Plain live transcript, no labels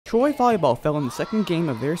Troy Volleyball fell in the second game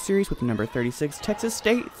of their series with number 36 Texas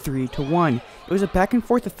State 3-1. It was a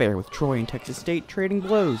back-and-forth affair with Troy and Texas State trading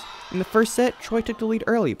blows. In the first set, Troy took the lead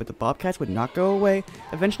early, but the Bobcats would not go away,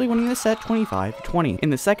 eventually winning the set 25-20. In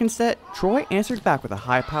the second set, Troy answered back with a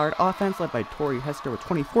high-powered offense led by Tori Hester with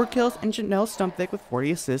 24 kills and Janelle Stumpvik with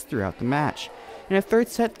 40 assists throughout the match. In a third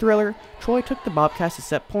set thriller, Troy took the Bobcats to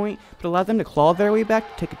set point, but allowed them to claw their way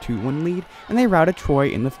back to take a 2-1 lead, and they routed Troy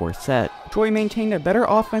in the fourth set. Troy maintained a better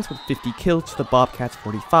offense with 50 kills to the Bobcats'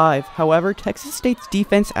 45. However, Texas State's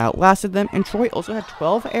defense outlasted them, and Troy also had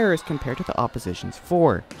 12 errors compared to the opposition's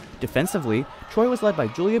 4. Defensively, Troy was led by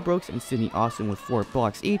Julia Brooks and Sydney Austin with 4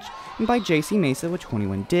 blocks each, and by JC Mesa with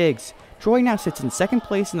 21 digs. Troy now sits in second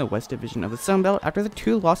place in the West Division of the Sun Belt after the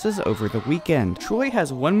 2 losses over the weekend. Troy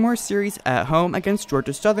has one more series at home against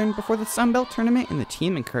Georgia Southern before the Sun Belt tournament, and the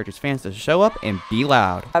team encourages fans to show up and be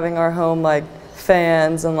loud. Having our home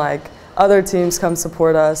fans and other teams come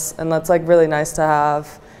support us, and that's really nice to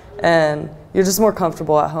have, and you're just more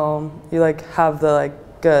comfortable at home. You have the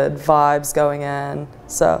good vibes going in,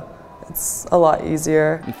 so it's a lot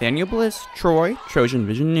easier. Nathaniel Bliss, Troy,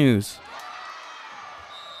 TrojanVision News.